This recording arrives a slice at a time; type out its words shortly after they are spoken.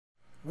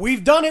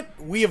We've done it.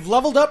 We have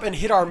leveled up and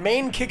hit our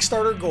main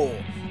Kickstarter goal.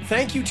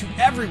 Thank you to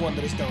everyone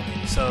that has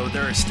donated. So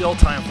there is still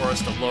time for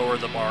us to lower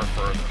the bar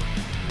further.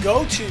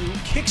 Go to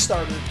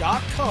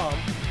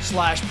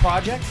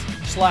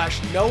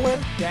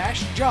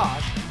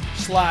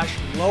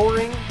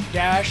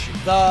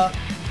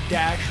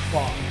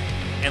kickstarter.com/project/noah-josh/lowering-the-bar.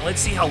 And let's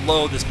see how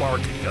low this bar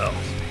can go.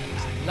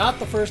 Not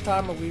the first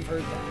time that we've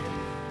heard that.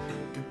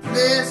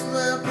 This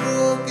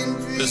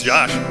is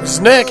Josh. This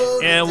is Nick.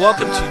 And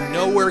welcome to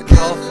Nowhere,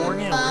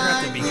 California. We're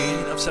at the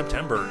beginning of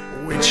September.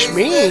 Which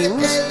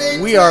means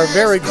we are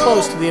very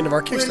close to the end of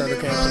our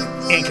Kickstarter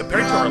campaign. And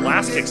compared to our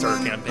last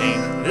Kickstarter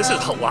campaign, this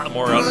is a lot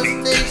more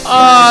upbeat.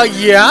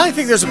 Yeah, I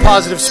think there's a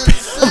positive spin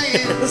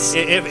on this.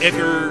 If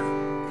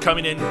you're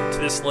coming in to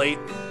this late,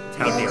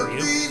 how dare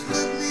you?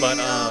 But,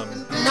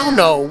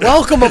 No,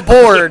 welcome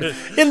aboard.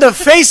 In the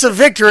face of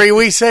victory,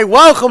 we say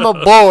welcome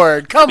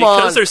aboard. Come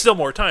on. Because there's still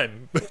more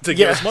time to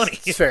give us money.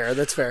 That's fair,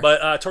 that's fair.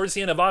 But towards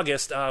the end of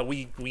August,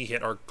 we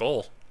hit our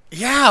goal.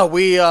 Yeah,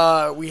 we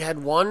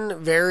had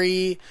one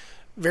very,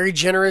 very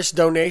generous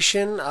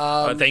donation.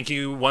 Thank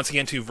you once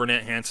again to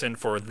Vernette Hansen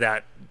for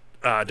that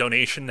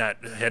donation that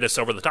hit us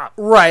over the top.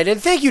 Right,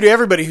 and thank you to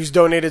everybody who's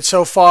donated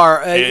so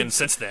far. And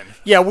since then.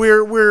 Yeah,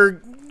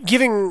 we're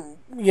giving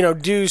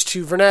dues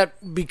to Vernette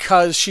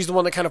because she's the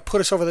one that kind of put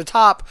us over the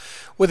top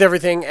with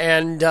everything.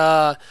 And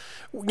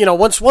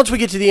once we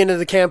get to the end of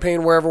the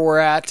campaign, wherever we're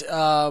at,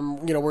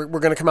 we're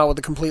going to come out with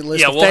a complete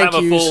list. Yeah, of we'll have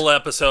thank a yous. full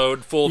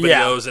episode, full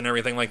videos, and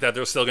everything like that.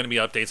 There's still going to be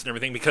updates and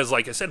everything because,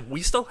 like I said,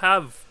 we still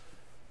have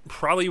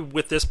probably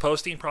with this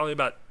posting probably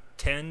about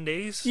 10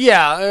 days.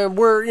 Yeah,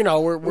 we're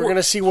going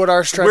to see what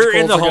our stretch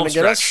goals are going to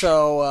get us.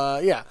 So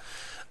yeah.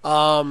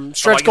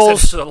 Stretch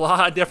goals. It's a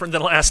lot different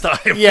than last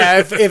time. Yeah,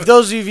 if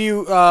those of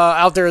you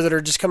out there that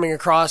are just coming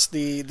across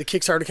the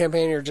Kickstarter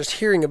campaign or just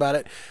hearing about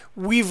it,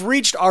 we've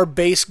reached our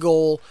base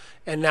goal,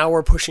 and now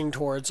we're pushing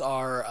towards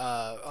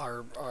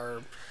our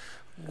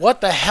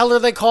what the hell are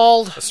they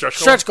called?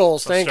 Stretch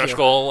goals. Thank you. Stretch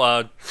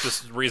goal.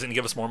 Just a reason to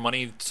give us more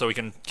money so we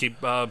can keep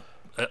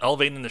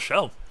elevating the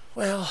show.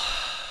 Well,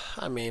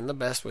 I mean, the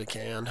best we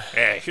can.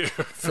 Hey.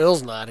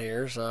 Phil's not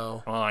here,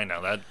 so. Well, I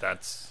know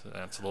that's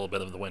a little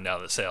bit of the wind out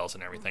of the sails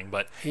and everything,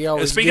 but he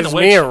always gives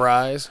me a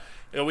rise.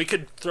 We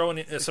could throw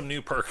in some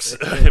new perks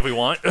if we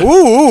want.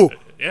 Ooh.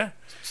 Yeah.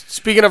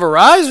 Speaking of a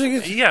rise,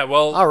 yeah.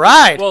 Well. All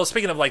right. Well,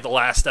 speaking of like the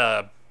last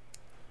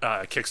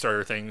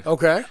Kickstarter thing.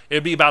 Okay.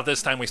 It'd be about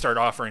this time we start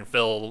offering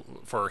Phil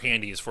for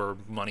handies for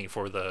money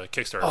for the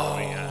Kickstarter.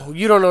 Oh,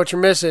 you don't know what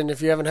you're missing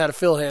if you haven't had a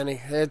Phil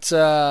handy. It's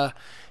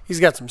he's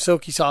got some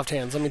silky soft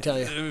hands, let me tell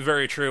you.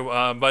 Very true.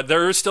 But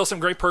there is still some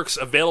great perks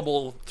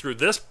available through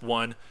this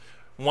one.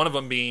 One of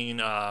them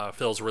being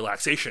Phil's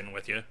relaxation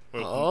with you.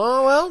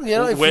 Oh, well,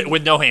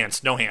 with no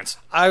hands. No hands.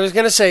 I was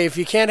going to say, if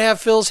you can't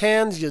have Phil's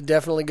hands, you'll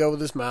definitely go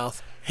with his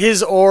mouth.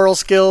 His oral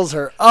skills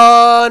are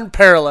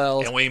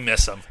unparalleled. And we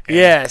miss him.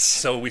 Yes.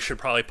 So we should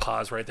probably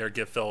pause right there,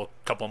 give Phil a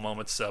couple of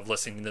moments of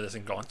listening to this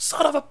and going,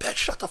 son of a bitch,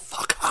 shut the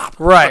fuck up.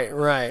 Right.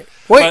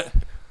 Wait,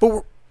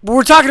 but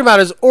we're talking about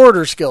his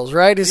order skills,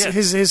 right?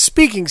 His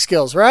speaking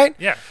skills, right?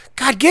 Yeah.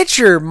 God, get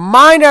your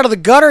mind out of the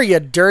gutter, you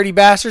dirty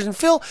bastards. And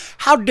Phil,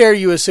 how dare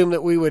you assume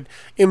that we would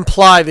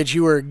imply that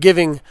you were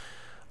giving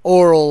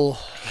oral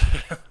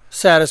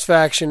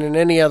satisfaction in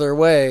any other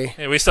way?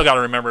 Yeah, we still got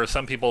to remember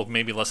some people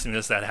maybe listening to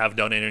this that have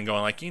donated and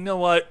going like, you know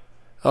what?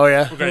 Oh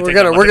yeah, we're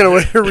gonna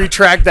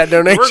retract that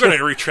donation. We're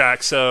gonna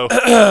retract. So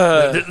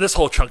this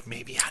whole chunk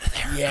may be out of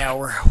there. Yeah,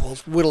 we'll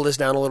whittle this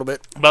down a little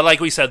bit. But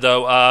like we said,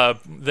 though,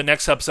 the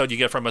next episode you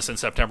get from us in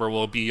September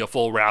will be a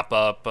full wrap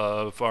up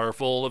of our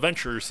full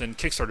adventures in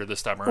Kickstarter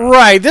this time around.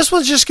 Right. This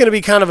one's just gonna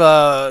be kind of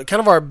our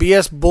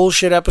BS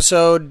bullshit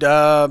episode.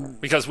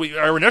 Because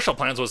our initial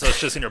plans was us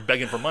just in here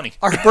begging for money.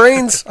 Our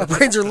brains are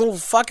a little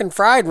fucking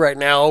fried right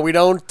now. We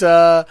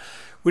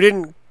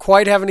didn't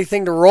quite have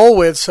anything to roll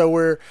with, so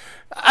we're.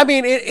 I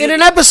mean, in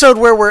an episode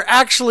where we're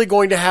actually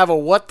going to have a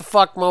what the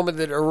fuck moment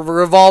that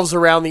revolves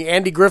around the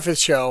Andy Griffith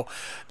Show,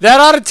 that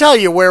ought to tell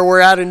you where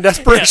we're at in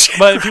desperation.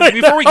 Yeah, but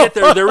before we get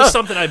there was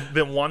something I've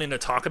been wanting to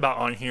talk about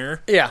on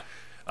here. Yeah.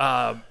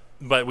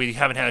 But we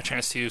haven't had a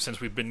chance to since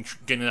we've been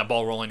getting that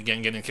ball rolling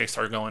again, getting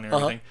Kickstarter going and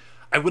everything.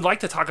 I would like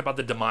to talk about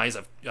the demise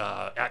of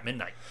At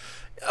Midnight.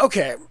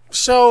 Okay,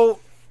 so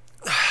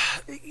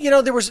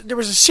there was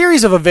a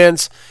series of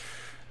events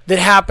that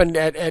happened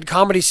at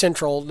Comedy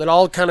Central that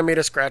all kind of made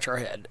us scratch our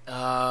head.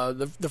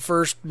 The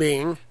first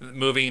being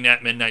moving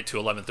At Midnight to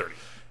 11:30.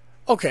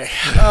 Okay.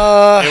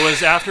 It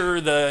was after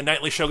the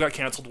nightly show got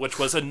canceled, which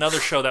was another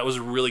show that was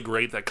really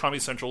great that Comedy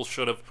Central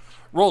should have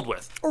rolled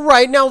with.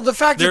 Right. Now, the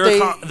fact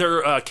that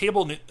they're a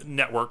cable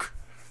network,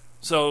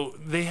 so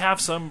they have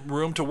some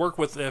room to work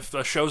with if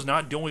a show's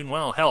not doing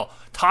well. Hell,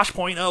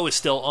 Tosh.0 is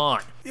still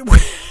on.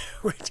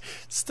 Which is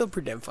still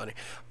pretty damn funny.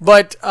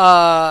 But,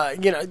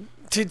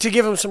 to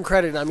give them some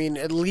credit, I mean,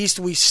 at least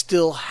we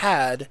still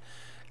had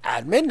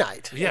At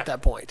Midnight at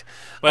that point.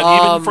 But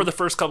even for the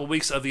first couple of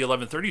weeks of the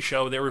 11:30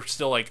 show, they were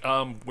still like,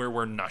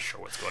 we're not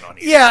sure what's going on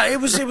here. Yeah, it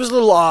was a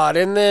little odd.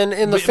 And then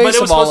in the face of all of that... But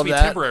it was supposed to be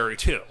temporary,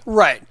 too.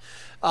 Right.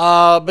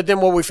 But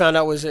then what we found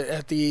out was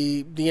at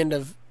the end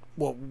of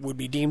what would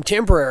be deemed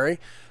temporary,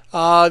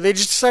 they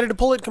just decided to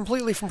pull it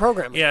completely from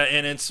programming. Yeah,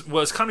 and it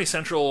was Comedy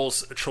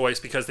Central's choice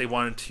because they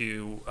wanted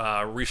to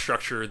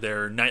restructure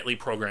their nightly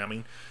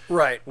programming.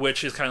 Right.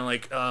 Which is kind of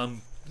like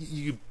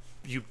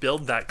you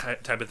build that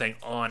type of thing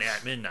on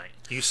at midnight.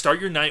 You start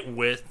your night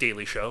with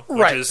Daily Show,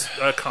 which is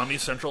a Comedy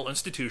Central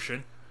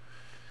institution.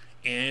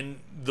 And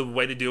the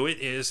way to do it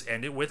is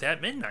end it with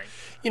at midnight.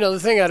 The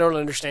thing I don't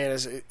understand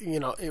is,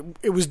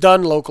 it was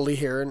done locally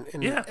here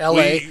in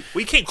L.A.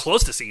 We came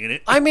close to seeing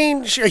it. I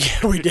mean, sure,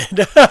 yeah, we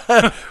did.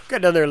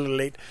 Got down there a little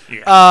late.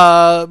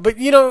 Yeah. But,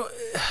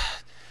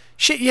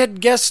 shit, you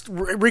had guests,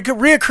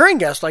 reoccurring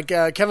guests like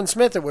Kevin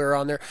Smith that we were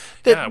on there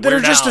that are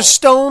just a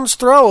stone's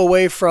throw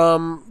away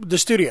from the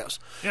studios,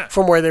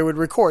 from where they would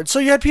record. So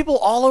you had people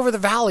all over the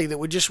valley that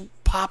would just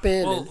pop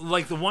in. Well,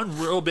 like the one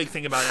real big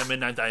thing about At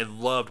Midnight that I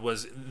loved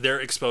was their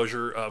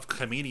exposure of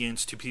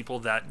comedians to people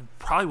that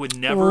probably would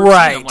never see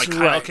them, like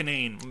Kyle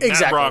Kinane,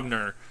 Matt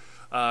Brogner,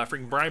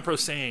 freaking Brian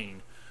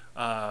Posehn,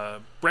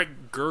 Brett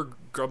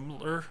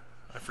Grubler.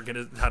 I forget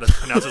how to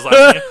pronounce his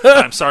last name.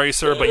 I'm sorry,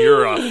 sir, but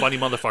you're a funny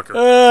motherfucker.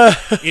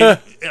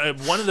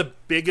 One of the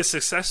biggest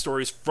success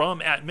stories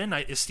from At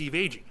Midnight is Steve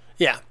Agee.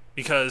 Yeah.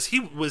 Because he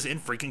was in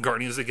freaking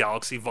Guardians of the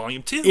Galaxy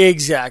Volume 2.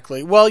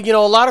 Exactly. Well,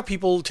 a lot of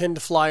people tend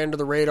to fly under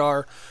the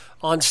radar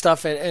on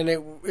stuff, and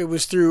it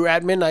was through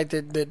At Midnight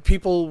that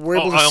people were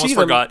able to see them. I almost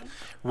forgot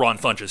Ron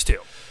Funches, too.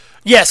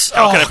 Yes.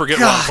 How can I forget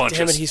Ron Funches?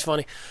 Damn it, he's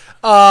funny.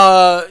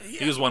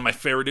 He was one of my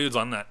favorite dudes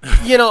on that.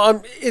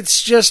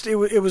 It's just it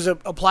was a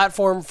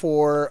platform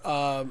for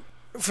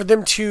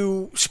them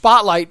to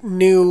spotlight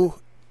new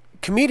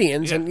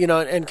comedians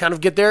and kind of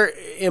get their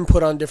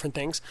input on different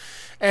things.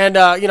 And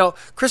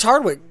Chris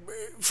Hardwick,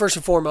 first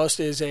and foremost,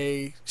 is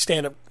a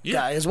stand-up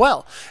guy as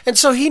well, and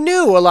so he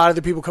knew a lot of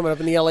the people coming up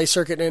in the LA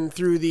circuit and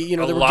through the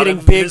they were getting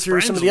big through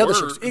some of the other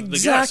shows.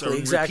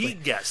 Exactly.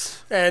 Repeat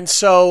guests. And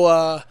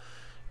so.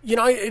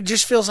 It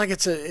just feels like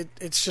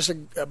it's just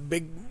a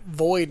big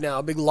void now,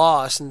 a big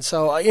loss, and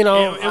so it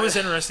was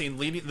interesting.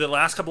 Leading the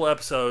last couple of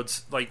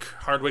episodes, like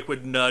Hardwick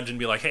would nudge and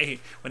be like, "Hey,"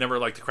 whenever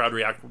like the crowd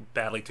react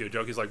badly to a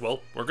joke, he's like,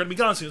 "Well, we're going to be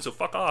gone soon, so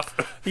fuck off."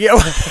 Yeah,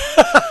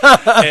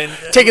 and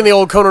taking the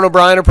old Conan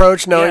O'Brien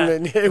approach, knowing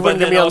that it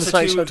wasn't going to be on the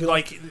Tonight Show too long.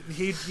 Like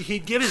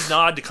he'd give his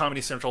nod to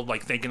Comedy Central,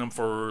 like thanking him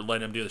for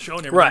letting him do the show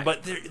and everything. Right.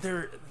 But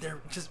they're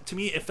just, to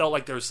me, it felt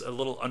like there's a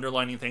little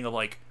underlining thing of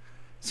like,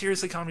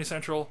 seriously, Comedy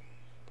Central.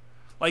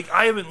 Like,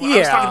 I was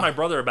talking to my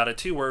brother about it,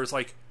 too, where it was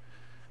like,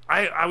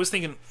 I was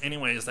thinking,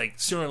 anyways, like,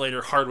 sooner or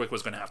later, Hardwick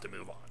was going to have to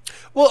move on.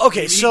 Well,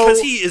 okay, so...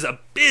 Because he is a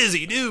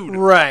busy dude.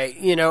 Right,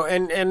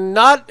 and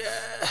not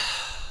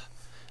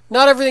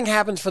everything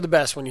happens for the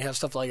best when you have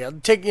stuff like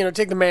that. Take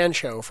the Man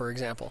Show, for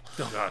example.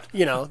 Oh,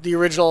 God. The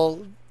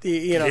original...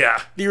 the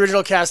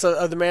original cast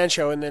of the Man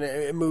Show, and then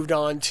it moved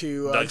on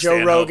to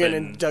Joe Rogan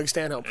and Doug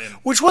Stanhope,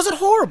 which wasn't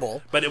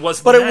horrible, but it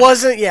wasn't. But it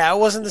wasn't. Yeah, it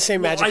wasn't the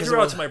same magic. I threw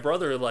out to my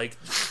brother like,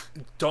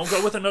 don't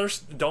go with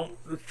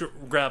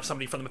don't grab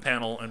somebody from the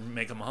panel and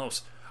make him a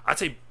host. I'd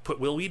say put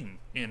Will Wheaton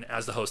in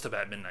as the host of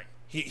At Midnight.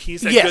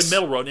 He's that good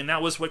middle road, and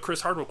that was what Chris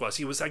Hardwick was.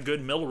 He was that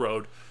good middle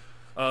road.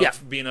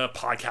 Being a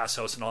podcast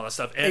host and all that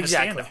stuff, and a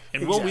stand-up.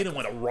 And Will Wheaton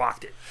would have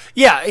rocked it.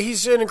 Yeah,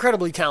 he's an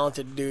incredibly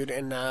talented dude,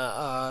 and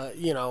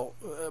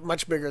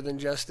much bigger than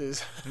just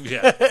his,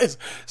 his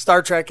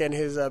Star Trek and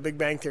his Big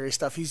Bang Theory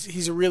stuff.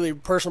 He's a really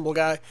personable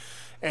guy,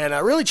 and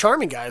a really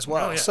charming guy as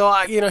well. Oh, yeah. So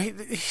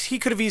he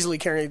could have easily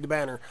carried the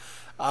banner,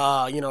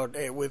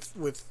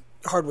 with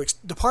Hardwick's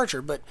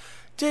departure, but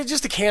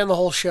just to can the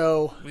whole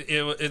show,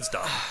 it's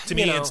dumb. To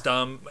me, it's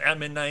dumb. At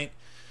Midnight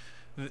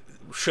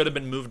should have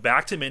been moved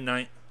back to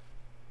midnight.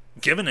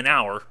 Given an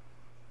hour,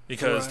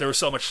 because there was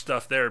so much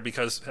stuff there.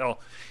 Because hell,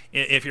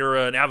 if you're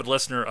an avid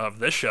listener of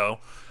this show,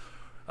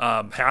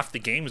 half the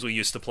games we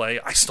used to play,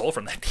 I stole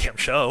from that damn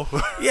show.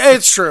 Yeah,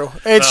 it's true.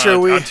 It's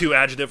true. I'm too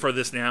adjective for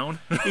this noun.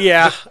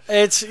 Yeah,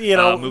 it's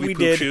movie we poop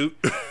did. Shoot.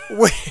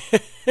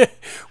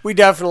 We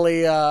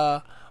definitely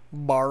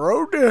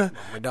borrowed.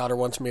 My daughter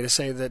wants me to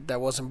say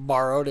that wasn't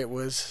borrowed; it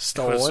was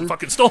stolen. It was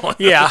fucking stolen.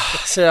 Yeah.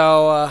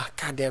 So,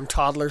 goddamn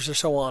toddlers are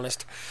so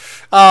honest.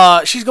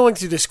 She's going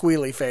through the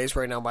squealy phase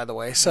right now, by the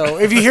way. So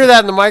if you hear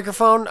that in the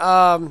microphone,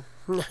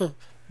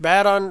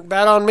 bad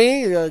on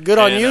me, good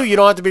on you. You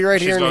don't have to be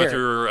right here. She's going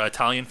through her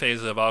Italian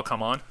phase of "Oh,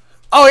 come on."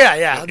 Oh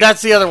yeah. Okay.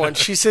 That's the other one.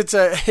 She sits.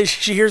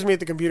 She hears me at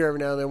the computer every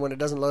now and then when it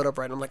doesn't load up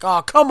right. And I'm like,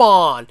 "Oh, come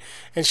on!"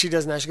 And she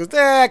doesn't. She goes,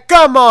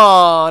 "Come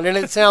on!" And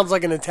it sounds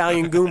like an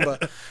Italian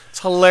Goomba. It's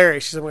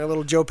hilarious. She's like a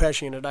little Joe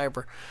Pesci in a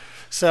diaper.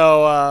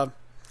 So I'm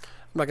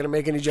not going to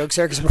make any jokes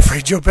there because I'm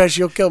afraid Joe Pesci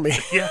will kill me.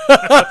 Yeah.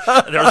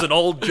 There was an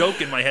old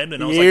joke in my head,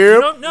 and I was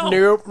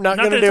nope, not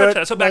going to do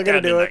it. So back to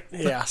midnight.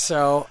 Yeah.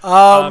 So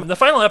the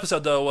final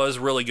episode though was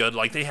really good.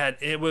 Like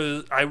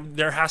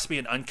there has to be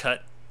an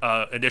uncut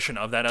edition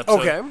of that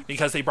episode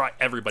because they brought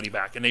everybody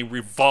back and they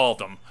revolved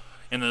them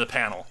into the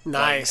panel.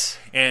 Nice.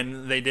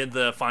 And they did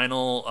the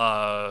final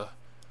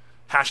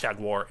hashtag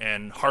war,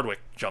 and Hardwick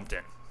jumped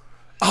in.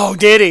 Oh,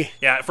 did he?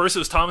 Yeah, at first it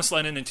was Thomas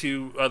Lennon and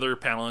 2 other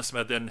panelists,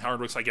 but then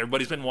Howard was like,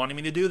 everybody's been wanting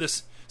me to do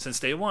this since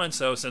day one,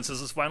 so since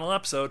this is the final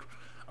episode,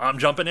 I'm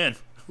jumping in.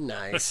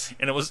 Nice.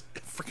 And it was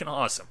freaking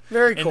awesome.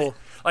 Very cool.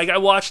 Like, I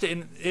watched it,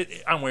 and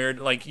I'm weird.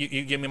 Like,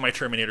 you give me my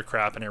Terminator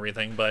crap and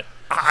everything, but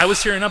I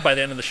was tearing up by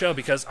the end of the show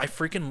because I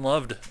freaking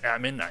loved At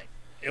Midnight.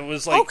 It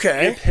was like,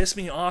 it pissed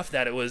me off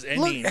that it was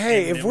ending. Look,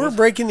 hey, if we're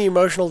breaking the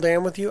emotional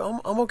dam with you,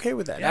 I'm okay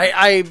with that. Yeah.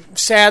 I'm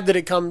sad that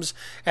it comes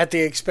at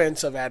the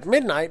expense of At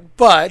Midnight,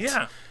 but...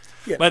 Yeah.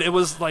 But it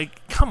was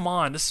like, come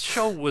on, this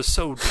show was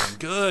so damn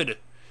good.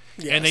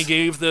 Yes. And they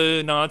gave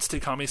the nods to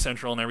Comedy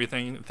Central and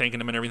everything, thanking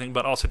them and everything,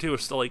 but also, too,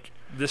 it's still like,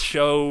 this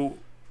show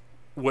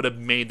would have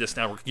made this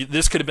network.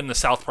 This could have been the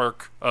South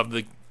Park of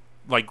the,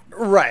 like...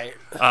 Right.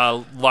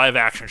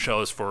 Live-action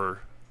shows for...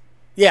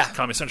 Yeah,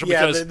 Comedy Central.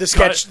 Because the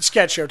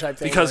sketch show type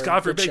thing. Because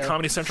God forbid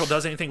Comedy Central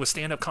does anything with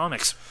stand-up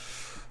comics.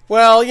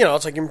 Well,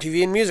 it's like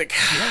MTV and music.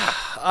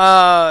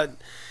 Yeah.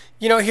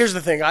 Here's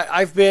the thing.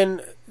 I've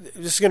been.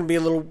 This is going to be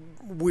a little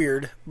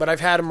weird, but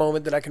I've had a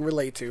moment that I can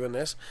relate to in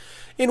this,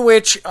 in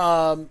which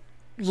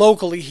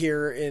locally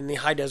here in the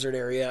High Desert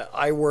area,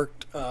 I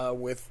worked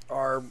with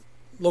our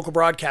local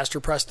broadcaster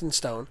Preston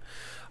Stone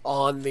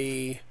on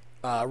the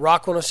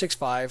Rock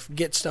 106.5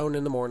 Get Stoned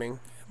in the Morning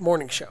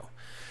show.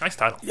 Nice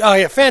title. Oh,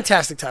 yeah,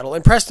 fantastic title.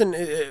 And Preston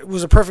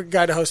was a perfect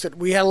guy to host it.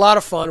 We had a lot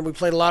of fun. We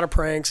played a lot of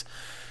pranks,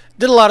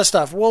 did a lot of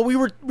stuff. Well, we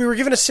were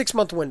given a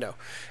 6-month window,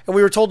 and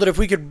we were told that if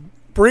we could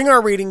bring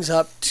our ratings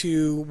up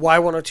to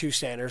Y102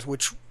 standards,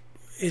 which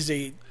is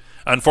a...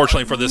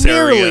 Unfortunately for this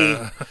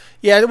area.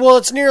 Yeah, well,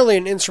 it's nearly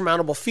an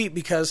insurmountable feat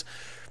because,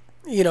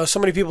 so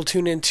many people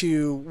tune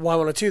into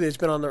Y102 that's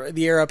been on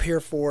the air up here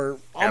for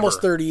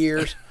almost 30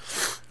 years.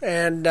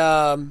 And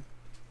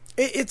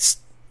it's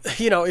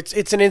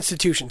an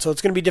institution, so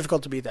it's going to be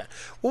difficult to beat that.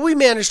 Well, we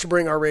managed to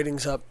bring our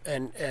ratings up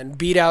and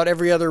beat out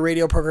every other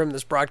radio program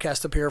that's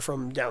broadcast up here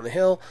from down the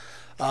hill.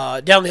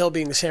 Down the hill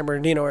being the San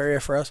Bernardino area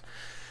for us.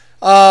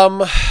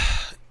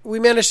 We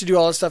managed to do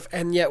all that stuff,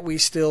 and yet we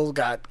still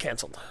got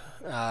canceled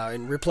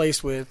and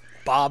replaced with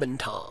Bob and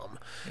Tom,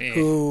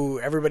 who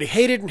everybody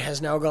hated and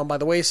has now gone by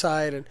the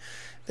wayside, and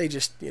they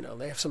just,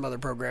 they have some other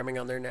programming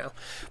on there now.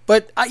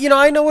 But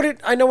I know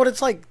what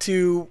it's like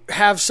to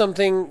have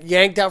something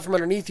yanked out from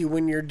underneath you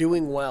when you're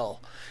doing well,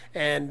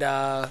 and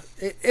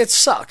it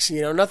sucks.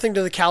 Nothing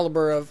to the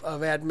caliber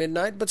of At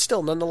Midnight, but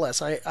still,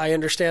 nonetheless, I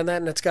understand that,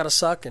 and it's got to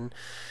suck. And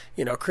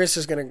Chris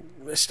is going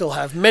to still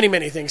have many,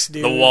 many things to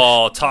do. The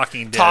Wall,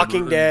 Talking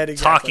Dead, exactly.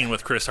 Talking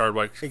with Chris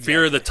Hardwick, exactly.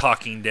 Fear of the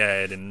Talking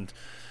Dead, and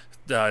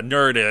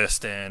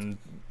Nerdist, and.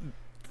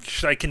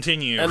 Should I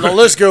continue? And the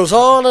list goes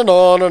on and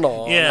on and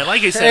on. Yeah,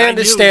 like I said, and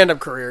his stand-up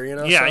career,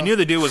 Yeah, so. I knew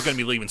the dude was going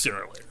to be leaving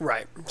sooner or later.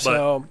 Right.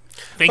 But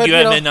thank you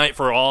At Midnight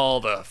for all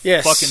the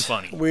fucking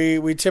funny.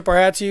 We tip our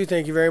hat to you.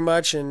 Thank you very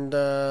much. And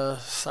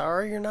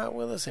sorry you're not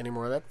with us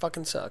anymore. That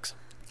fucking sucks.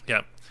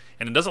 Yeah,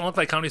 and it doesn't look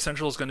like Comedy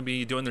Central is going to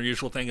be doing their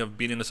usual thing of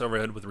beating us over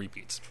the head with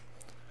repeats.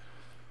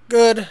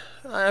 Good.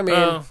 I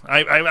mean,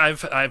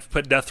 I've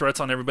put death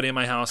threats on everybody in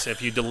my house.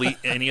 If you delete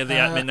any of the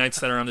At Midnights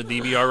that are on the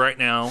DVR right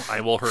now,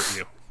 I will hurt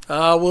you.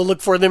 We'll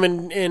look for them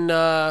in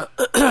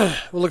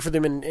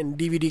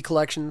DVD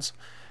collections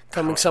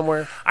coming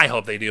somewhere. I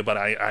hope they do, but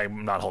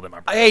I'm not holding my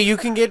breath. Hey, you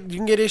can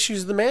get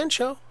issues of the Man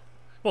Show.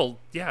 Well,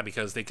 yeah,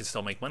 because they can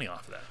still make money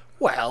off of that.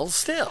 Well,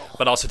 still.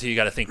 But also, too, you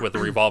got to think with the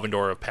revolving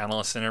door of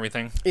panelists and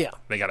everything. Yeah,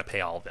 they got to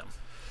pay all of them.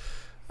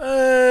 All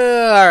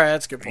right,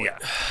 that's a good point. Yeah.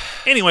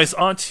 Anyways,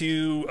 on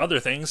to other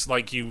things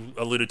like you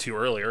alluded to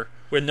earlier.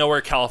 With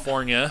Nowhere,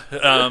 California,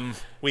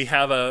 we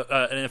have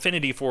an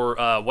affinity for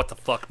what the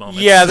fuck moments.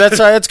 Yeah,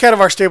 that's kind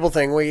of our staple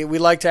thing. We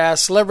like to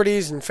ask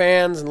celebrities and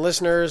fans and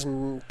listeners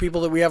and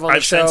people that we have on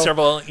the show. I've sent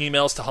several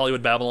emails to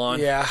Hollywood Babylon.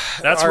 Yeah,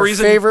 that's our the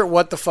reason. Favorite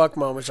what the fuck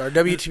moments, our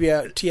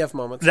WTF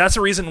moments. That's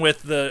the reason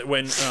with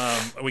when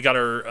we got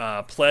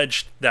our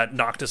pledge that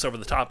knocked us over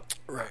the top.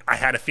 Right. I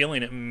had a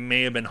feeling it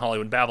may have been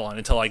Hollywood Babylon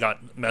until I got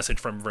a message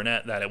from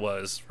Vernette that it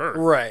was her.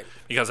 Right.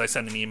 Because I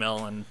sent an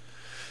email and.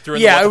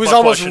 Yeah, it was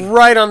almost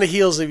right on the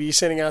heels of you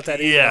sending out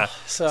that email. Yeah,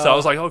 so I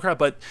was like, oh crap.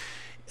 But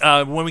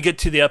when we get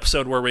to the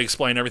episode where we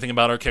explain everything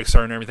about our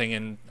Kickstarter and everything,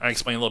 and I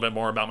explain a little bit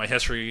more about my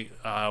history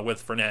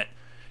with Vernette,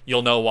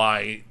 you'll know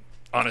why,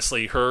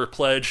 honestly, her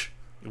pledge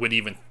would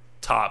even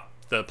top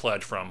the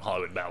pledge from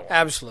Hollywood Babylon.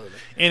 Absolutely.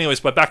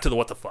 Anyways, but back to the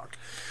what the fuck.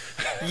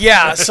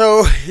 Yeah,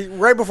 so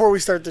right before we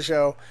start the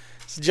show,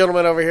 this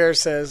gentleman over here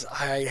says,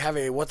 I have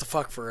a what the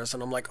fuck for us.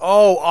 And I'm like,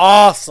 oh,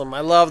 awesome. I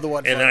love the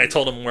what the fuck. And then I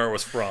told him where it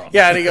was from.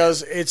 Yeah, and he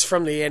goes, it's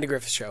from the Andy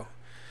Griffith Show.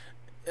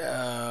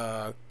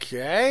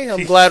 Okay,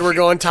 I'm glad we're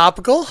going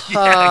topical.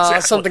 Yeah,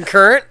 exactly. Something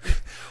current.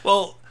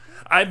 Well,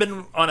 I've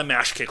been on a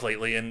MASH kick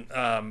lately, and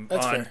on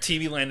fair.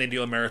 TV Land they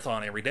do a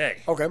marathon every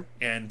day. Okay.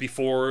 And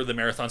before the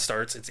marathon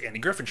starts, it's Andy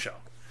Griffith Show.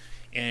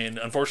 And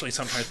unfortunately,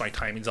 sometimes my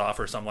timing's off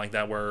or something like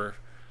that where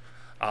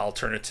I'll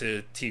turn it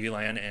to TV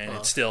Land and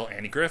it's still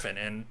Andy Griffin.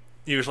 And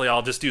usually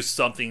I'll just do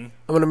something.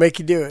 I'm going to make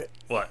you do it.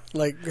 What?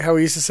 Like how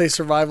we used to say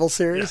survival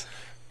series?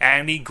 Yeah.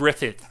 Andy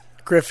Griffith.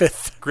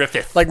 Griffith.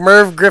 Griffith. Like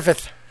Merv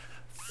Griffith.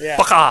 Yeah.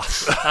 Fuck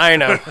off. I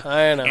know.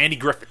 Andy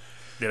Griffith.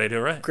 Did I do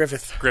it right?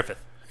 Griffith.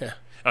 Yeah.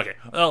 Okay.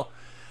 Well,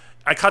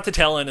 I caught the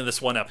tail end of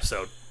this one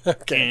episode.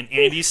 Okay. And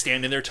Andy's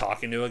standing there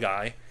talking to a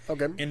guy.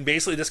 Okay. And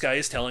basically this guy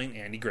is telling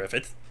Andy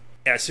Griffith,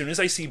 as soon as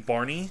I see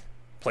Barney,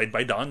 played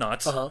by Don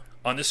Knotts,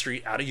 on the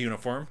street out of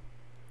uniform,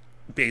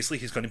 basically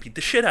he's going to beat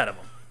the shit out of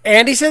him.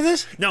 Andy said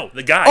this? No,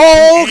 the guy.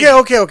 Oh,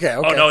 okay.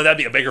 Oh, no, that'd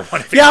be a bigger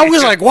one. Yeah, I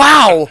was like,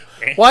 wow.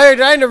 Why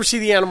did I never see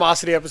the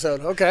animosity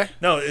episode? Okay.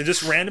 No, it's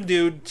just random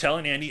dude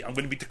telling Andy, I'm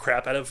going to beat the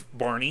crap out of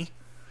Barney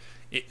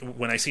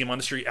when I see him on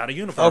the street out of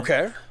uniform.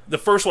 Okay. The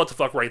first what the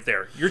fuck right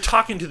there. You're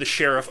talking to the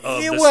sheriff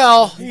of this.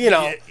 Well, you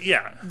know.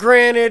 Yeah.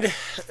 Granted,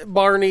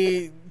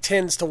 Barney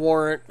tends to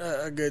warrant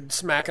a good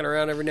smacking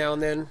around every now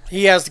and then.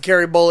 He has to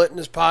carry a bullet in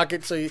his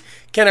pocket, so you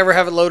can't ever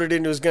have it loaded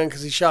into his gun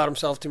because he shot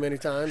himself too many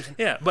times.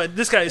 Yeah, but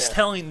this guy is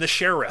telling the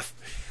sheriff,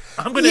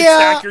 I'm going to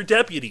attack your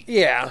deputy.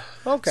 Yeah,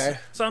 okay.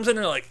 So I'm sitting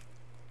there like,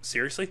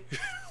 seriously?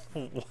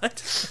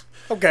 What?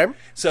 Okay.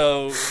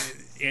 So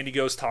Andy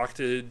goes talk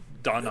to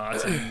Don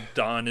Knotts, and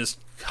Don is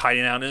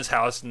hiding out in his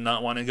house and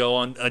not wanting to go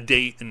on a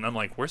date. And I'm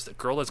like, where's the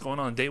girl that's going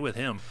on a date with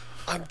him?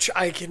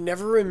 I can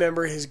never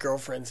remember his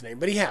girlfriend's name,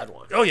 but he had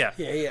one. Oh, yeah.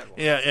 Yeah, he had one.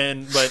 Yeah,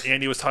 but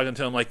Andy was talking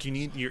to him like,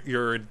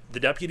 you're the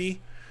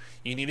deputy.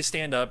 You need to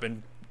stand up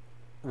and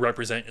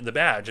represent the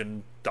badge.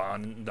 And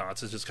Don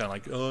Knotts is just kind of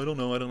like, oh, I don't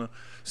know.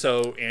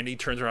 So Andy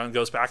turns around and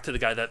goes back to the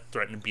guy that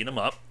threatened to beat him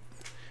up.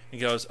 He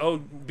goes, oh,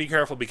 be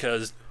careful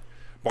because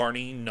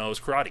Barney knows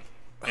karate.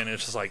 And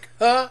it's just like,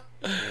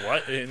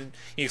 what? And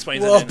he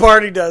explains it.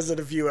 Barney does in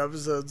a few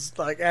episodes,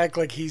 like act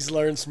like he's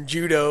learned some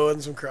judo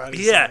and some karate.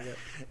 Yeah. Like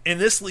and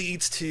this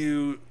leads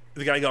to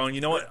the guy going,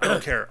 you know what? I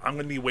don't care. I'm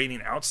going to be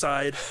waiting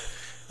outside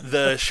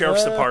the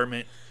sheriff's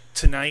department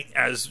tonight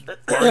as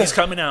Barney's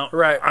coming out.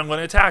 Right. I'm going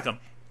to attack him.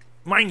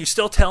 Mind you,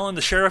 still telling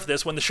the sheriff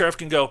this when the sheriff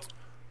can go,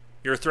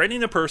 you're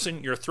threatening a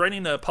person, you're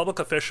threatening a public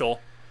official.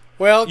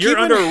 Well, you're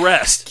under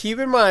arrest. Keep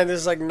in mind, this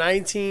is like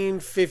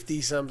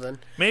 1950 something.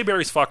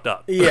 Mayberry's fucked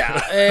up.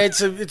 Yeah,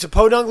 it's a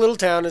podunk little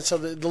town, and so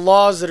the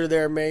laws that are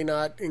there may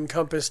not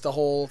encompass the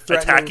whole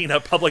attacking a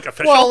public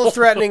official. Well,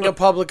 threatening a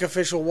public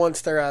official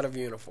once they're out of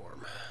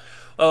uniform.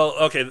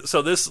 Oh, okay.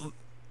 So this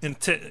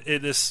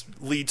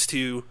leads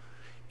to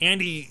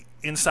Andy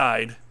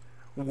inside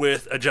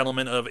with a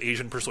gentleman of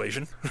Asian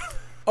persuasion.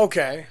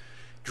 Okay.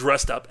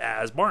 Dressed up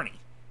as Barney.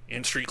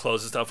 In street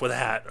clothes and stuff with a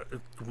hat,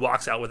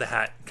 walks out with a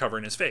hat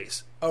covering his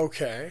face.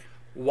 Okay.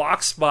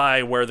 Walks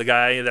by where the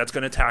guy that's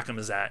going to attack him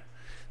is at.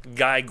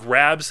 Guy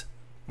grabs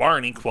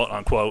Barney, quote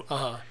unquote,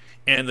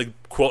 and the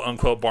quote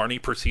unquote Barney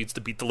proceeds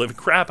to beat the living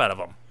crap out of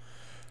him.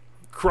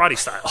 Karate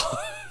style.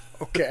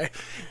 Okay.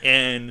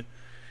 And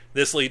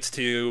this leads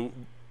to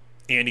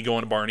Andy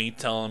going to Barney,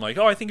 telling him, like,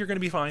 oh, I think you're going to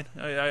be fine.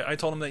 I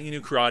told him that you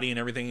knew karate and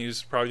everything. He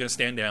was probably going to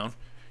stand down.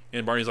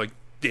 And Barney's like,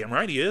 damn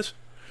right he is.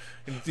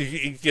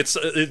 He gets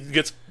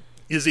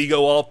his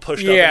ego all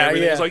pushed up and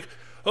everything. He's like,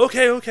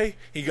 okay.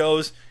 He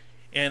goes,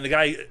 and the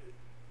guy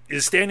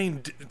is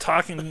standing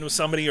talking to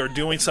somebody or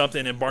doing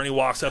something, and Barney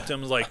walks up to him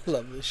and is like, I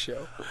love this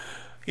show.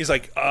 He's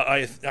like,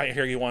 I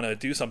hear you want to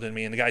do something to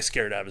me, and the guy's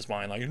scared out of his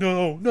mind, like,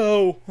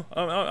 no,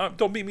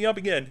 don't beat me up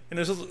again. And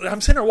I'm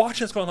sitting there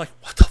watching this going like,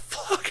 what the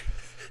fuck?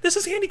 This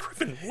is Andy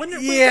Griffin. When did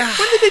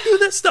they do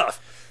this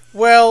stuff?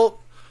 Well,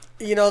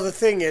 you know, the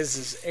thing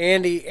is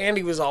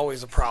Andy was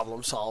always a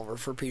problem solver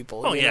for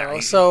people. Oh, you know?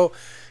 So,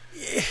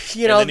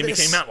 you know, and then he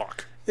became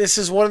Matlock. This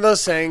is one of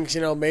those things,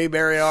 you know,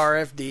 Mayberry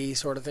RFD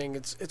sort of thing.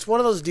 It's one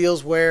of those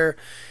deals where,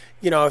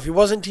 you know, if he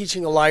wasn't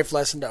teaching a life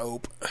lesson to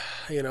Ope,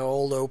 you know,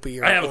 old Opie.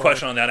 I have a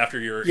question on that after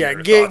your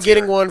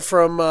getting one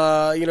from,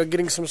 you know,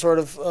 getting some sort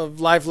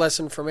of life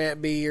lesson from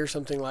Aunt B or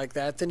something like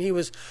that. Then he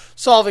was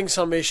solving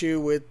some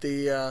issue with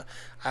the,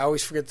 I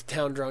always forget the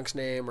town drunk's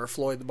name, or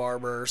Floyd the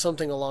Barber, or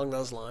something along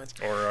those lines.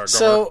 Or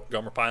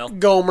Gomer Pyle.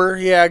 Gomer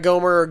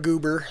or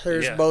Goober.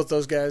 There's both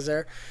those guys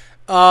there.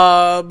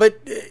 But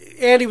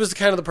Andy was the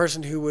kind of the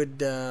person who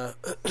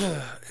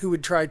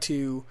would try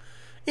to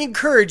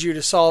encourage you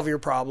to solve your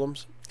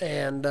problems,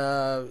 and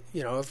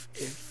you know,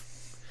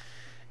 if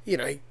you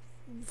know,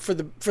 for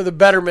the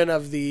betterment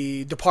of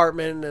the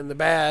department and the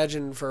badge,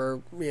 and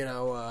for, you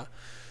know,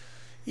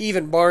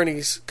 even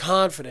Barney's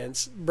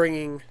confidence,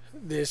 bringing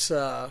this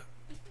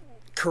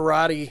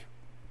karate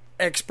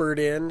expert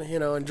in, you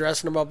know, and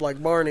dressing him up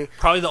like Barney.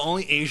 Probably the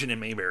only Asian in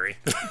Mayberry.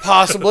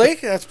 Possibly,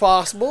 that's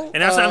possible.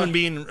 And that's not even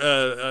being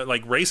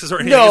like racist or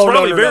anything. It's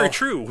probably very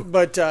true.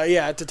 But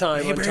yeah, at the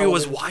time, Mayberry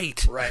was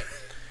white, right?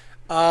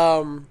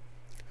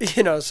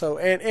 You know, so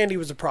and Andy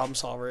was a problem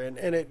solver, and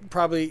it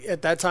probably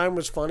at that time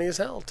was funny as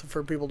hell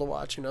for people to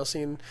watch. You know,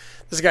 seeing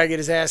this guy get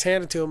his ass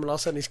handed to him, and all of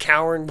a sudden he's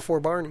cowering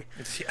before Barney.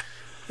 Yeah.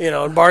 You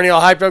know, and Barney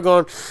all hyped up,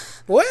 going,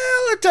 "Well,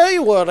 I tell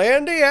you what,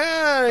 Andy,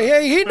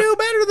 he knew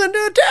better than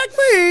to attack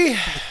me."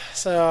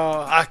 So,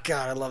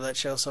 God, I love that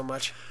show so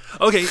much.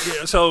 Okay,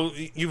 so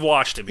you've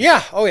watched it before.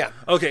 Yeah, oh yeah.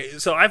 Okay,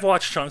 so I've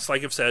watched chunks,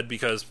 like I've said,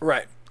 because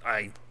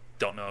I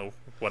don't know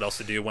what else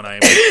to do when I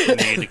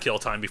need to kill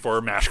time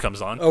before MASH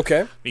comes on.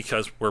 Okay.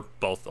 Because we're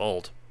both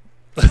old.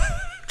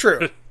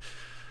 True.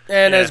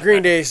 And as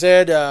Green Day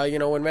said, you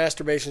know, when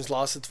masturbation's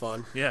lost, it's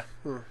fun. Yeah.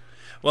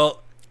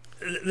 Well,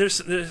 there's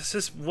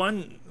this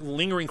one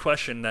lingering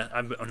question that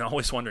I'm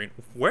always wondering: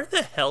 where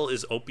the hell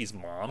is Opie's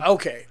mom?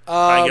 Okay,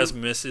 I guess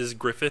Mrs.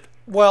 Griffith.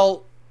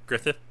 Well,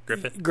 Griffith.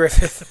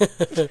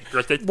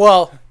 Griffith.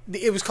 Well,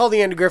 it was called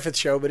the Andy Griffith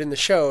Show, but in the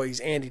show, he's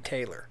Andy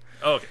Taylor.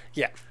 Oh, okay.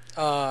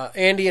 Yeah,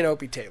 Andy and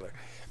Opie Taylor.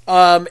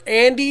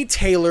 Andy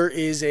Taylor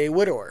is a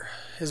widower.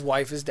 His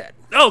wife is dead.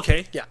 Oh,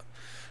 okay. Yeah,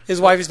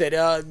 his wife is dead.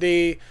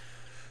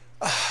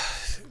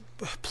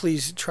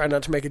 Please try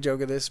not to make a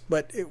joke of this,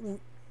 but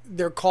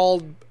they're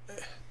called.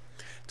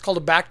 It's called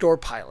a backdoor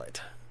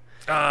pilot.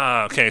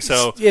 Ah, okay.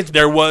 So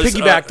there was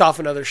piggybacked off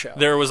another show.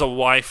 There was a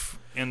wife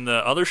in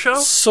the other show.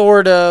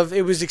 Sort of.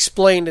 It was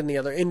explained in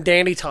the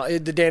Danny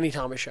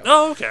Thomas show.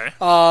 Oh, okay.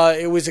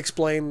 It was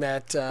explained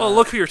that. Well,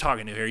 look who you're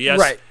talking to here. Yes,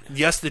 right.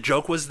 Yes, the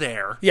joke was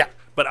there. Yeah,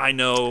 but I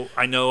know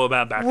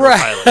about backdoor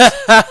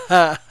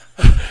pilots.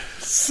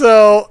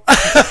 So,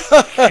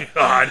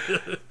 God.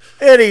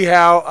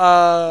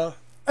 Anyhow,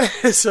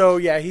 so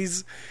yeah,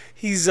 he's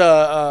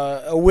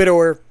a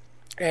widower,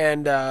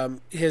 and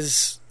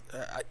his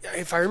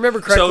if I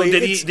remember correctly. So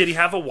did he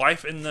have a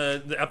wife in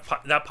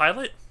that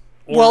pilot?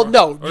 Well,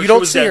 no, you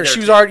don't see her.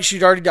 She'd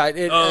already died.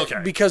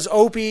 Okay. Because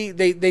Opie,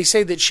 they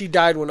say that she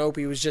died when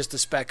Opie was just a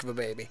speck of a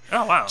baby.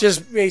 Oh, wow.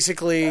 Just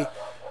basically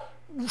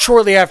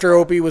shortly after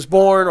Opie was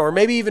born, or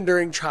maybe even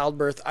during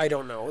childbirth. I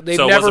don't know. They've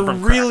never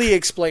really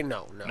explained.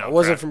 No, it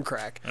wasn't from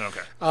crack. Okay.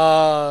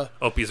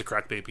 Opie's a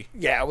crack baby.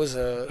 Yeah, it was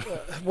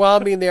well, I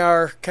mean, they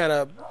are kind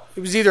of. It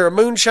was either a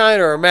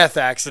moonshine or a meth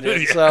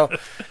accident. Yeah. So,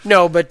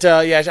 no, but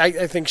yeah,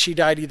 I think she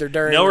died either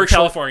during. No, we're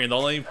California, the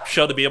only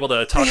show to be able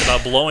to talk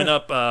about blowing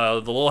up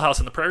the Little House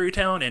in the Prairie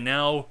Town, and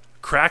now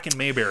crack in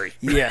Mayberry.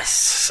 Yes.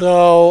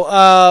 So,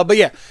 but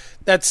yeah,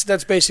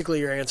 that's basically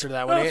your answer to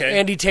that one. Okay.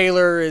 Andy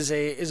Taylor is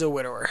a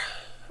widower.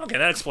 Okay,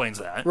 that explains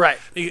that. Right.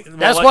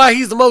 That's why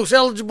he's the most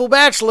eligible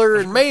bachelor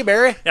in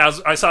Mayberry. Yeah,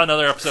 I saw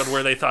another episode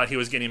where they thought he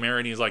was getting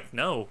married, and he's like,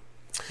 no.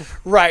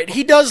 Right.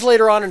 He does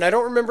later on, and I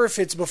don't remember if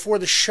it's before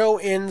the show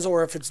ends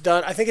or if it's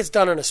done. I think it's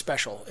done in a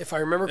special. If I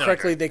remember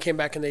correctly, They came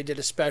back and they did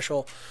a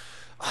special.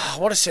 I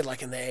want to say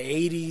like in the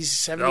 80s,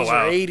 70s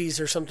or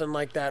 80s or something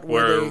like that.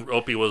 Where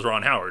Opie was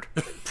Ron Howard.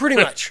 Pretty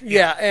much,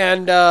 yeah.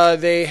 And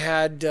they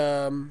had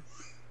Andy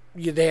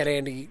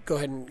go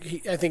ahead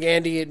and I think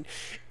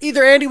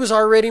either Andy was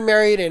already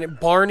married and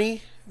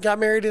Barney got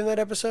married in that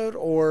episode,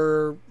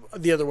 or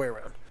the other way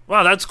around.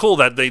 Wow, that's cool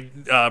that they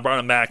brought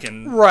him back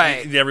and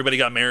everybody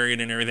got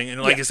married and everything.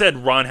 And like I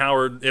said, Ron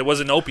Howard, it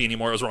wasn't Opie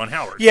anymore; it was Ron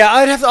Howard. Yeah,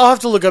 I'll have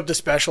to look up the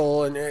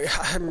special, and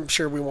I'm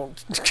sure we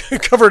won't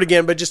cover it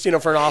again. But just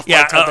for an off.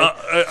 Yeah,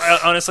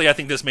 honestly, I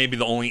think this may be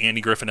the only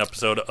Andy Griffin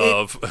episode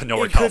of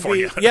Nowhere,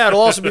 California. Yeah,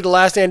 it'll also be the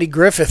last Andy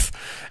Griffith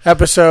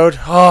episode.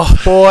 Oh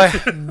boy,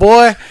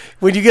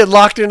 when you get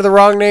locked into the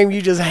wrong name,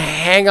 you just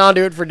hang on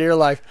to it for dear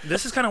life.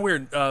 This is kind of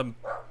weird.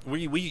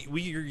 We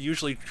are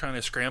usually trying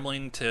to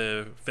scrambling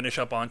to finish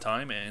up on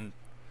time, and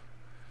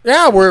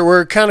yeah,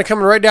 we're kind of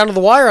coming right down to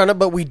the wire on it,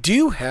 but we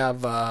do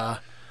have we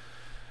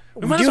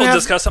might as well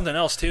discuss something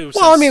else too.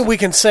 Well, I mean, we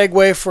can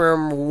segue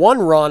from one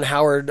Ron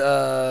Howard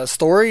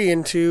story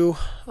into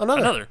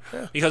another.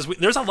 Yeah. Because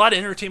there's a lot of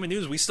entertainment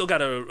news we still got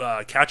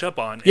to catch up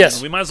on. Yes,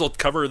 and we might as well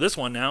cover this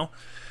one now.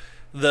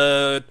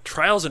 The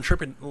trials and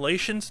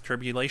tribulations.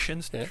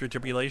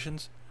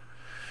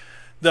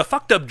 The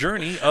fucked up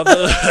journey of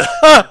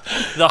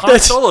the Han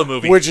Solo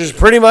movie, which is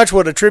pretty much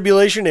what a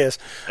tribulation is.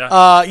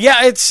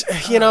 Yeah, it's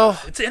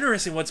it's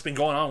interesting what's been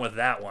going on with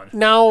that one.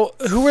 Now,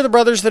 who were the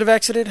brothers that have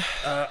exited?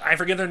 I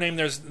forget their name.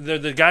 They're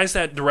the guys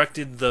that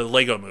directed the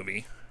Lego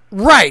movie,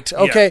 right?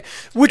 Okay,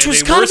 yeah. Which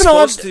was kind of an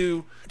odd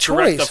to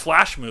direct the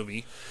Flash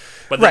movie,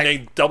 but then they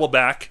double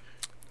back.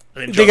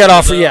 They got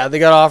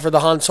offered the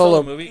Han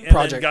Solo movie, and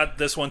project. then got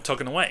this one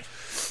taken away.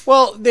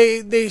 Well,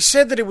 they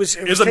said that it was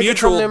a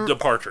mutual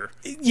departure.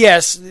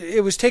 Yes,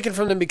 it was taken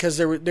from them because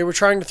they were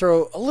trying to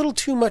throw a little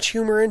too much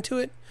humor into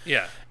it.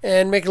 Yeah,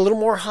 and make it a little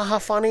more haha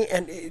funny.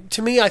 And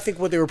to me, I think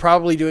what they were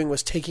probably doing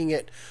was taking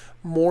it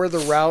more the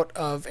route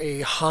of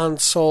a Han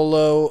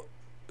Solo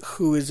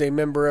who is a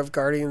member of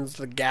Guardians of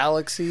the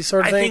Galaxy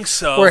sort of thing. I think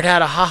so. Where it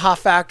had a ha-ha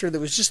factor that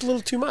was just a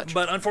little too much.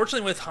 But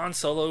unfortunately with Han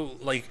Solo,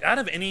 like out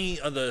of any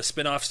of the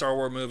spin-off Star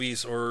Wars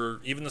movies or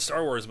even the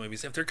Star Wars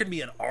movies, if there could be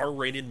an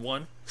R-rated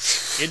one,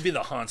 it'd be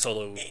the Han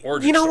Solo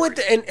origin story. What?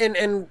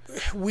 And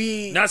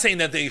we... Not saying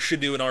that they should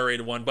do an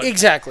R-rated one, but...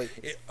 Exactly.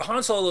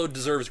 Han Solo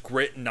deserves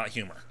grit and not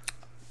humor.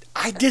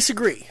 I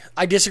disagree.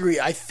 I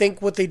think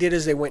what they did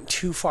is they went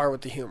too far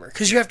with the humor.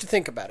 Because you have to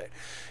think about it.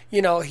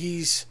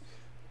 He's...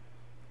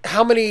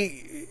 How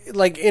many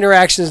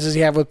interactions does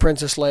he have with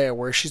Princess Leia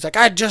where she's like,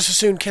 I'd just as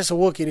soon kiss a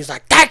Wookiee, and he's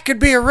like, that could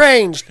be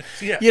arranged.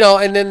 Yeah.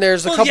 And then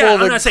there's a couple of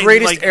the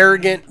greatest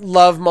arrogant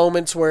love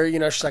moments where,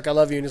 she's like, I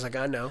love you, and he's like,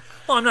 I know.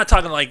 Well, I'm not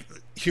talking like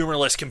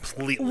humorless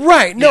completely.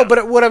 Right. No,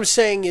 but what I'm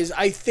saying is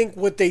I think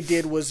what they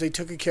did was they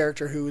took a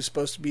character who was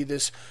supposed to be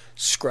this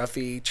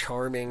scruffy,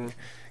 charming,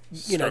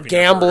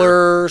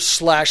 gambler /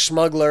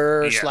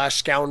 smuggler /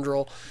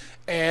 scoundrel,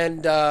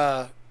 and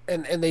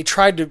they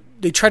tried to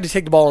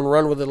take the ball and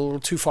run with it a little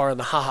too far in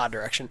the haha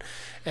direction,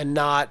 and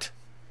not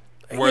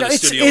where the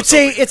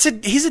studio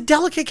he's a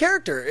delicate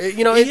character.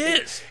 He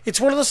is.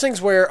 It's one of those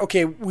things where,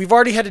 okay, we've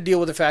already had to deal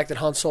with the fact that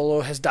Han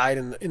Solo has died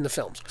in the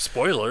films.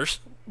 Spoilers.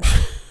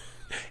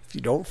 If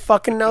you don't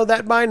fucking know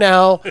that by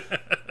now,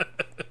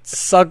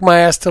 suck my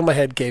ass till my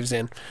head caves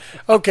in.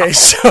 Okay,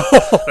 so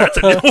that's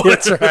a new one.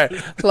 That's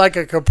right, like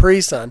a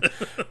Capri Sun.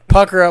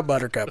 Pucker up,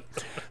 Buttercup.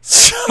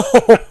 So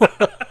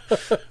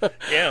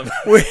yeah,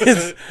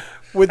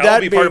 with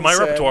that being part of my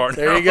said, repertoire.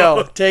 There you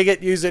go. Take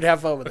it, use it,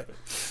 have fun with it.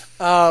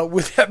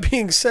 With that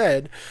being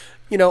said,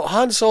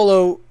 Han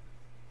Solo,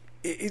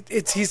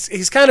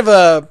 he's kind of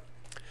a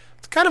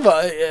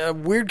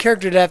weird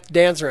character to have to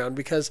dance around,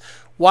 because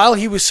while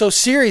he was so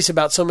serious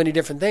about so many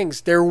different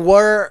things, there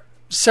were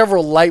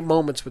several light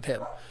moments with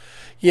him.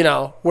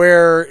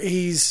 Where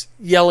he's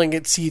yelling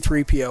at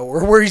C-3PO,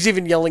 or where he's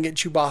even yelling at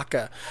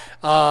Chewbacca.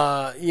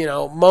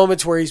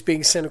 Moments where he's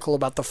being cynical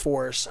about the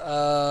Force.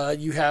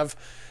 You have,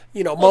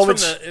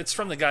 moments. It's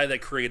from the guy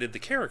that created the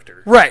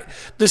character. Right.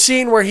 The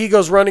scene where he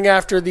goes running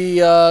after the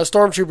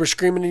stormtrooper,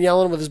 screaming and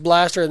yelling with his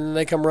blaster, and then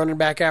they come running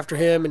back after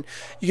him, and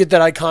you get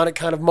that iconic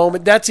kind of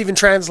moment. That's even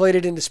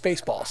translated into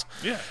Spaceballs.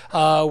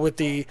 Yeah. With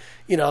the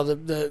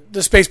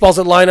Spaceballs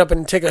that line up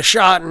and take a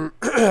shot, and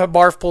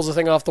Barf pulls the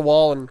thing off the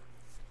wall, and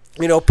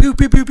pew,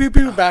 pew, pew, pew,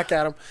 pew, back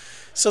at him.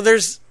 So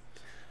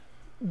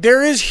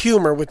there is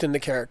humor within the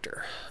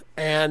character.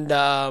 And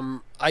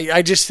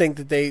I just think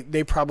that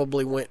they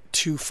probably went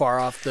too far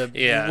off the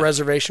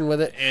reservation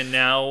with it. And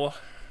now...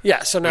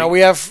 Yeah, so now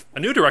we have... a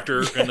new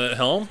director in the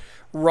helm.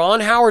 Ron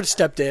Howard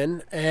stepped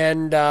in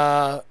and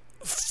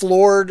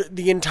floored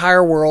the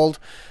entire world,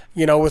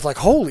 with like,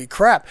 holy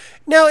crap.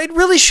 Now, it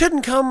really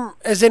shouldn't come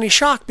as any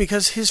shock,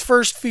 because his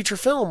first feature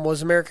film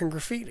was American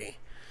Graffiti.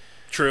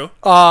 True.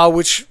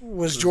 Which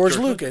was George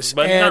Lucas.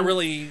 But not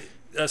really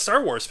a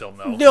Star Wars film,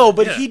 though. No,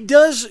 but he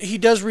does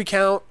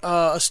recount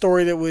a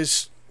story that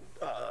was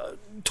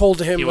told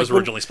to him. He was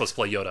originally supposed to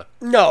play Yoda.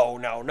 No,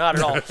 not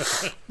at all.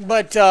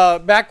 But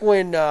back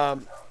when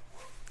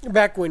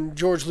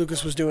George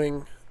Lucas was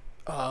doing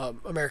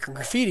American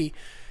Graffiti,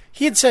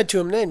 he had said to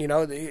him then,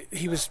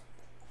 he was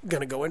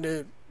going to go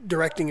into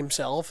directing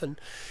himself and,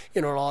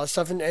 and all that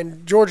stuff.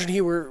 And George and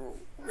he were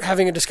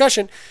having a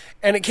discussion,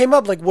 and it came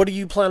up like, what do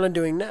you plan on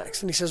doing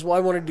next? And he says, well, I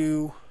want to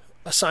do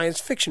a science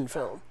fiction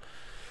film,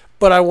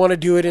 but I want to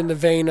do it in the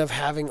vein of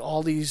having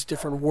all these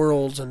different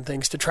worlds and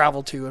things to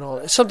travel to, and all.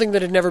 It's something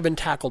that had never been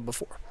tackled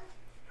before.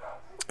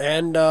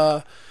 And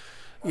at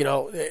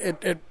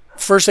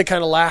first they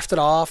kind of laughed it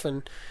off,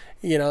 and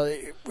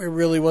it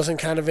really wasn't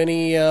kind of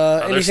anything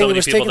that was taken serious. There's so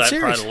many people that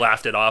probably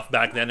laughed it off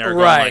back then. They were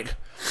going like,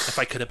 if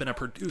I could have been a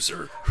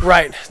producer.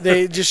 Right.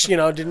 They just,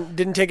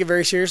 didn't take it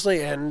very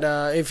seriously. And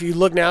if you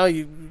look now,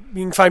 you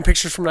can find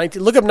pictures from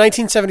look up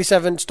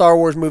 1977 Star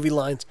Wars movie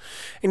lines,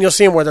 and you'll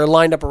see them where they're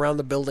lined up around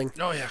the building.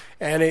 Oh, yeah.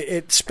 And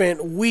it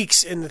spent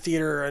weeks in the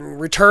theater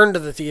and returned to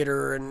the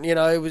theater. And,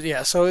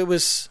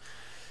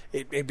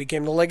 it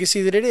became the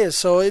legacy that it is.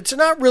 So it's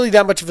not really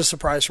that much of a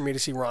surprise for me to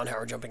see Ron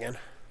Howard jumping in.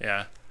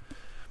 Yeah.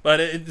 But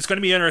it's going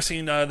to be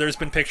interesting. There's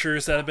been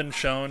pictures that have been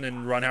shown,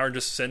 and Ron Howard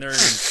just sitting there and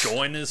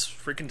enjoying his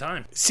freaking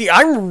time. See,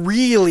 I'm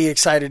really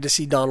excited to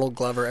see Donald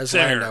Glover as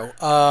Lando.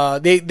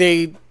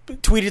 They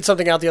tweeted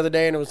something out the other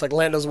day, and it was like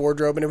Lando's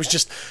wardrobe, and it was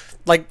just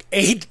like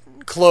 8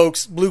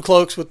 cloaks, blue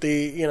cloaks with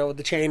the with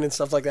the chain and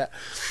stuff like that.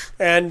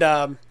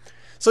 And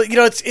so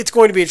it's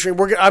going to be interesting.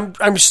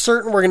 I'm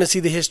certain we're going to see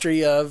the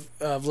history of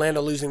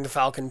Lando losing the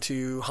Falcon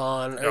to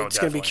Han. It's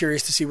going to be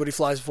curious to see what he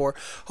flies for.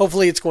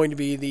 Hopefully, it's going to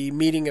be the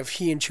meeting of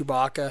he and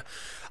Chewbacca.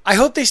 I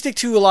hope they stick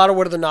to a lot of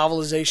what the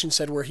novelization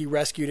said, where he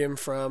rescued him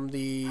from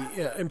the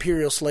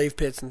Imperial slave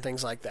pits and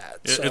things like that.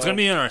 It's going to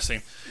be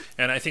interesting,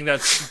 and I think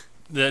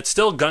that's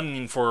still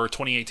gunning for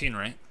 2018,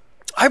 right?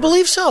 I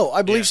believe so.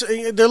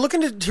 So. They're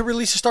looking to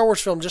release a Star Wars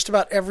film just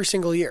about every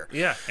single year.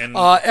 Yeah. And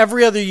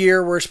every other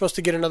year, we're supposed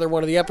to get another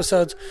one of the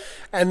episodes.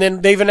 And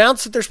then they've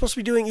announced that they're supposed to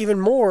be doing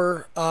even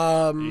more.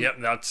 Yep,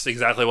 that's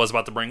exactly what I was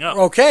about to bring up.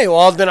 Okay,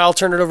 well, then I'll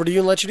turn it over to you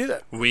and let you do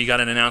that. We got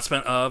an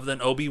announcement of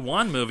an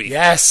Obi-Wan movie.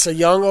 Yes, a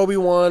young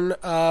Obi-Wan.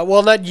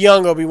 Well, not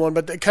young Obi-Wan,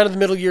 but kind of the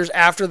middle years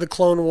after the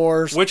Clone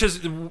Wars. Which is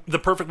the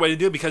perfect way to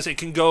do it, because it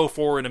can go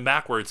forward and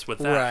backwards with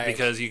that. Right.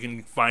 Because you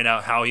can find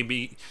out how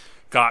he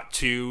got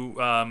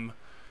to...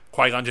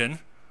 Qui-Gon Jinn.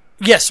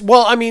 Yes.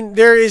 Well, I mean,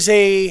 there is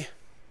a.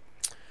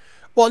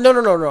 Well,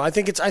 no. I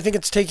think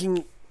it's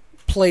taking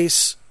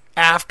place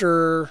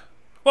after.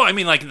 Well, I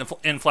mean, like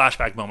in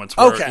flashback moments,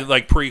 where,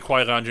 like pre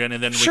Qui-Gon Jinn,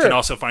 and then we can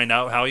also find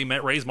out how he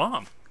met Rey's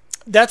mom.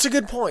 That's a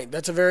good point.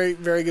 That's a very,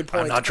 very good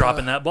point. I'm not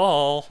dropping that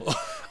ball.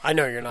 I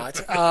know you're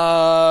not.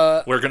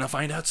 We're gonna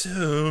find out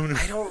soon.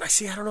 I don't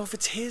know if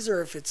it's his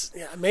or if it's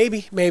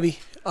maybe.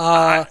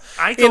 I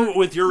go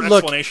with your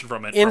explanation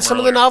from it. In some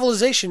of the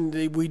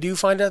novelization, we do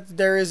find out that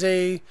there is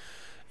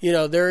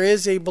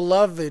a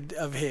beloved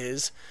of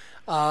his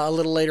a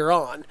little later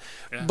on.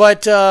 Yeah.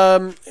 But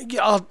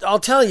I'll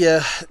tell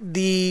you,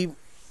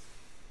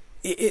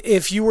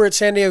 if you were at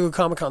San Diego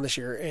Comic-Con this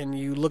year and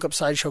you look up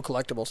Sideshow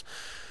Collectibles,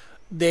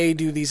 they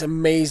do these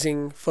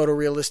amazing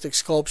photorealistic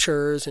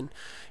sculptures and,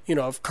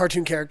 of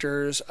cartoon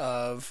characters,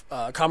 of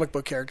comic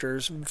book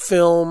characters,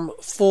 film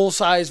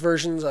full-size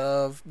versions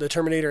of the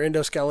Terminator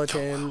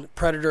endoskeleton,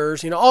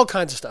 Predators, all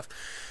kinds of stuff.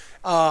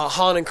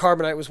 Han and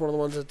Carbonite was one of the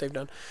ones that they've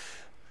done.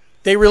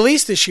 They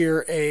released this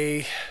year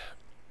a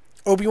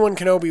Obi-Wan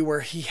Kenobi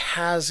where he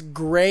has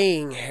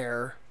graying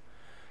hair,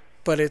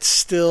 but it's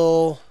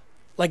still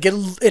like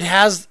it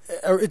has.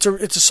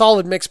 It's a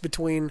solid mix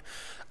between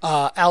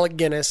Alec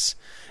Guinness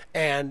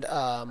and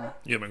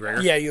Ewan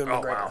McGregor. Yeah, Ewan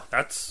McGregor. Wow,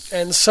 that's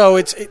and so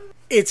it's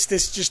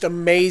this just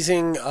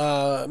amazing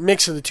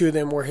mix of the two of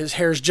them where his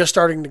hair is just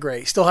starting to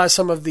gray. Still has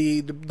some of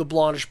the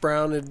blondish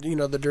brown and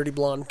the dirty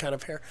blonde kind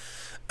of hair.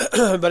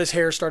 But his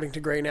hair is starting to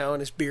gray now, and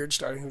his beard's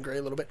starting to gray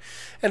a little bit.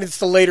 And it's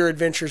the later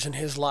adventures in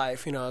his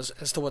life,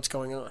 as to what's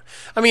going on.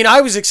 I mean,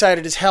 I was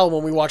excited as hell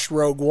when we watched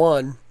Rogue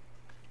One,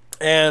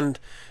 and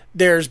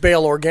there's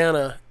Bail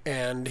Organa,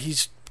 and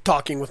he's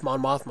talking with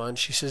Mon Mothma, and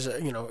she says,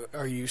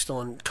 are you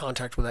still in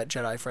contact with that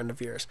Jedi friend of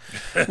yours?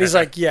 And he's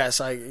like, yes,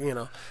 I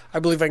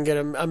believe I can get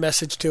a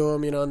message to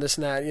him, and this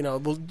and that,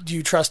 well, do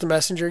you trust a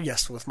messenger?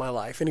 Yes, with my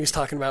life. And he was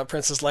talking about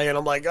Princess Leia, and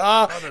I'm like,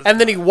 and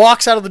then he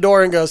walks out of the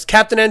door and goes,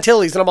 Captain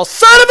Antilles, and I'm all,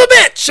 son of a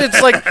bitch!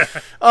 It's like,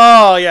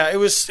 oh yeah, it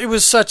was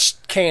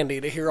such candy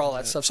to hear all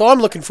that stuff. So I'm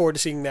looking forward to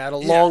seeing that,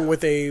 along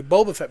with a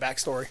Boba Fett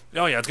backstory.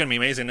 Oh yeah, it's going to be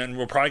amazing, and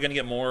we're probably going to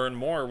get more and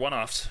more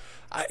one-offs.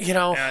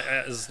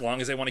 As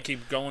long as they want to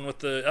keep going with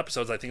the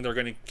episodes, I think they're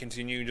going to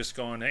continue just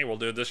going, hey, we'll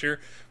do it this year,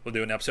 we'll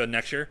do an episode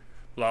next year,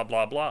 blah,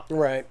 blah, blah.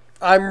 Right.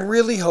 I'm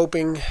really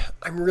hoping the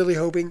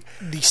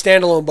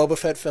standalone Boba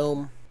Fett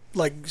film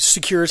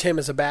secures him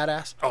as a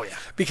badass. Oh, yeah.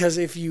 Because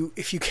if you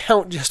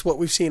count just what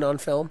we've seen on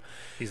film,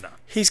 he's not.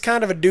 He's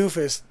kind of a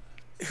doofus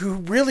who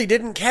really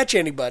didn't catch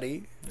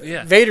anybody.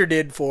 Yeah. Vader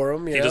did for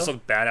him. He just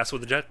looked badass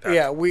with the jetpack.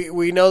 Yeah,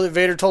 we know that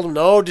Vader told him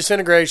no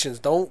disintegrations,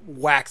 don't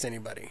wax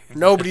anybody.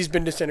 Nobody's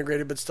been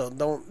disintegrated, but still,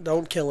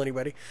 don't kill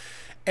anybody.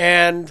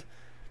 And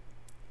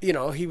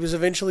he was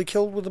eventually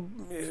killed with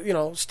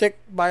a stick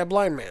by a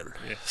blind man.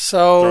 Yeah.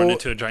 So thrown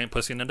into a giant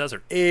pussy in the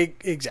desert.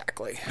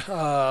 Exactly.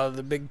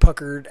 The big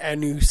puckered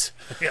anus.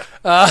 Yeah.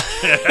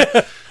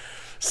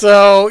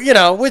 So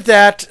with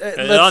that,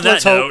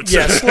 let's hope.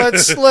 Yes,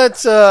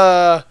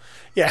 let's.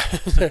 Yeah,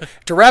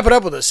 to wrap it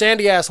up with a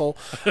sandy asshole,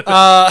 or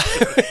a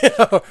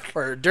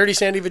dirty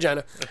sandy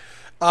vagina.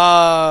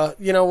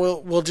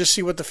 We'll just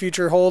see what the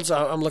future holds.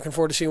 I'm looking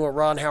forward to seeing what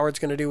Ron Howard's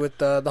going to do with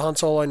the Han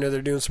Solo. I know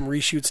they're doing some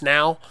reshoots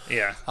now.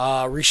 Yeah,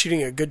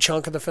 reshooting a good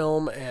chunk of the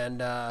film,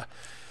 and I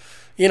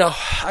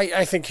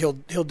think he'll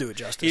do it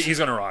justice. He's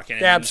going to rock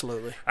it.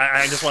 Absolutely.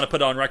 I just want to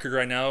put on record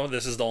right now.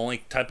 This is the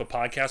only type of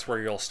podcast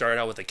where you'll start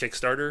out with a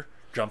Kickstarter,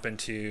 jump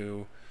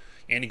into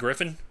Andy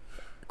Griffith.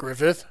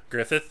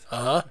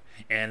 Uh-huh.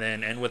 And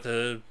then end with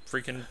a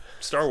freaking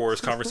Star Wars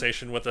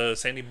conversation with a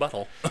Sandy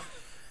Butthole.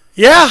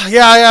 Yeah,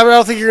 I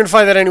don't think you're going to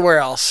find that anywhere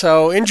else.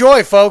 So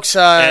enjoy, folks.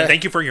 And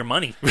thank you for your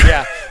money.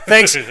 Yeah,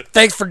 thanks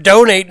for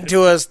donating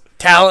to us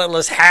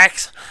talentless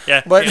hacks.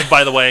 Yeah, but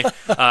by the way,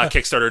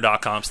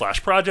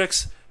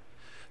 Kickstarter.com/projects/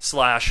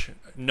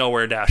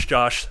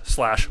 nowhere-josh/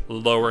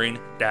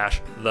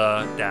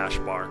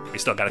 lowering-the-bar. We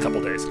still got a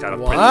couple days. Got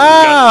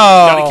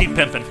to keep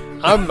pimping.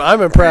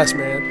 I'm impressed,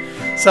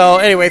 man. So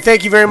anyway,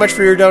 thank you very much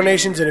for your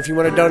donations, and if you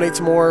want to donate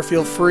some more,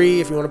 feel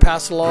free. If you want to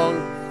pass it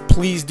along,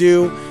 please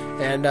do.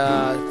 And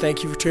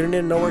thank you for tuning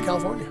in to Nowhere,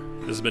 California.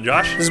 This has been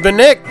Josh. This has been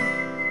Nick.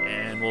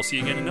 And we'll see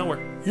you again in Nowhere.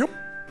 Yep.